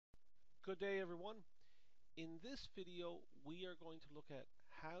Good day, everyone. In this video, we are going to look at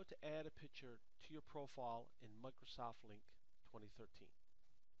how to add a picture to your profile in Microsoft Lync 2013.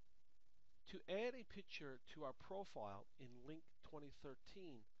 To add a picture to our profile in Lync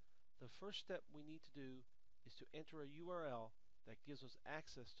 2013, the first step we need to do is to enter a URL that gives us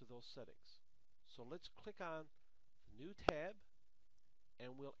access to those settings. So let's click on the new tab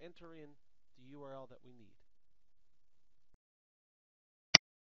and we'll enter in the URL that we need.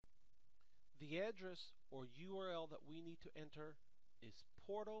 The address or URL that we need to enter is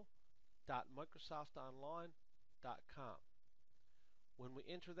portal.microsoftonline.com. When we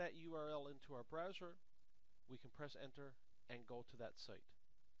enter that URL into our browser, we can press enter and go to that site.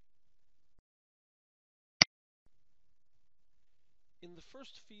 In the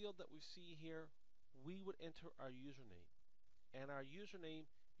first field that we see here, we would enter our username, and our username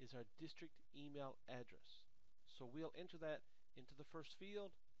is our district email address. So we'll enter that into the first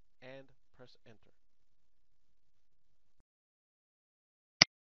field and press enter.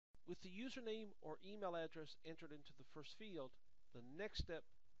 With the username or email address entered into the first field, the next step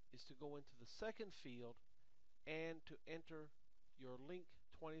is to go into the second field and to enter your Lync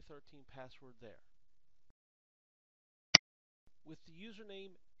 2013 password there. With the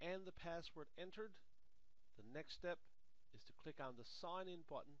username and the password entered, the next step is to click on the sign in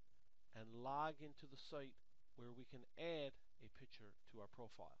button and log into the site where we can add a picture to our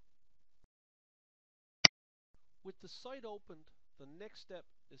profile. With the site opened, the next step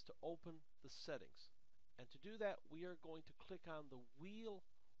is to open the settings. And to do that, we are going to click on the wheel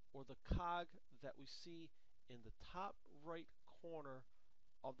or the cog that we see in the top right corner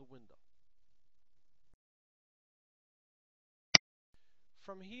of the window.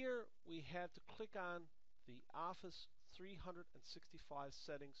 From here, we have to click on the Office 365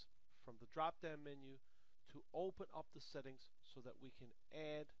 settings from the drop-down menu to open up the settings so that we can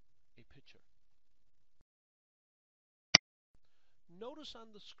add a picture. Notice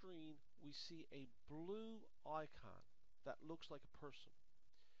on the screen we see a blue icon that looks like a person.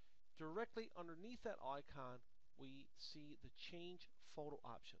 Directly underneath that icon we see the change photo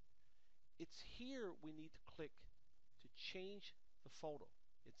option. It's here we need to click to change the photo.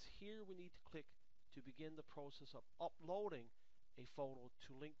 It's here we need to click to begin the process of uploading a photo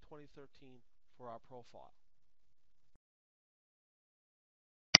to Lync 2013 for our profile.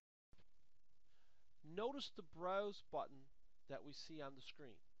 Notice the Browse button that we see on the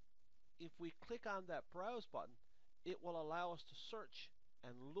screen. If we click on that Browse button, it will allow us to search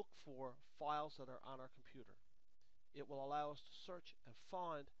and look for files that are on our computer. It will allow us to search and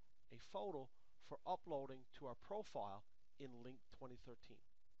find a photo for uploading to our profile in Lync 2013.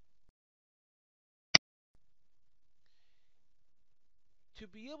 To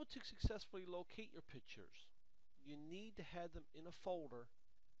be able to successfully locate your pictures, you need to have them in a folder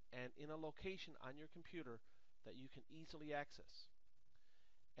and in a location on your computer that you can easily access.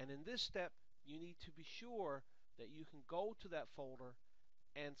 And in this step, you need to be sure that you can go to that folder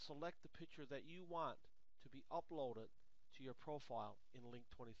and select the picture that you want to be uploaded to your profile in Lync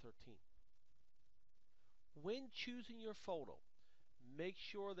 2013. When choosing your photo, make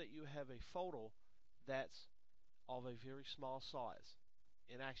sure that you have a photo that's of a very small size.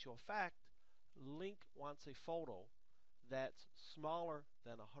 In actual fact, Lync wants a photo that's smaller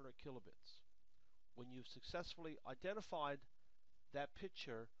than 100 kilobits. When you've successfully identified that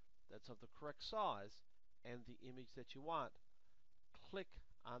picture that's of the correct size and the image that you want, click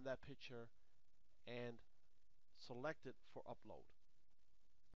on that picture and select it for upload.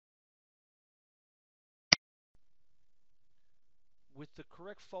 With the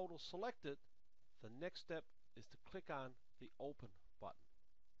correct photo selected, the next step is to click on the Open button.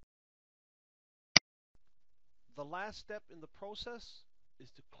 The last step in the process is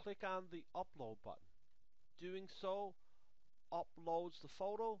to click on the Upload button. Doing so uploads the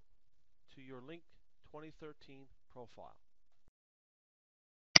photo to your Lync 2013 profile.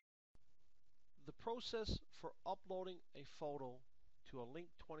 The process for uploading a photo to a Lync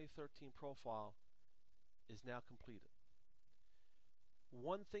 2013 profile is now completed.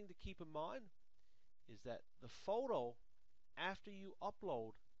 One thing to keep in mind is that the photo after you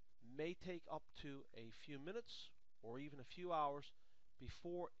upload may take up to a few minutes or even a few hours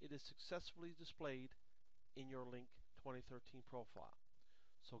before it is successfully displayed in your Lync 2013 profile.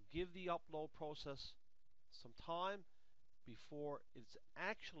 So give the upload process some time before it's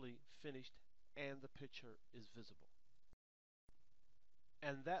actually finished and the picture is visible.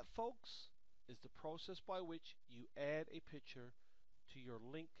 And that, folks, is the process by which you add a picture to your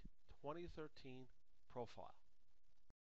Lync 2013 profile.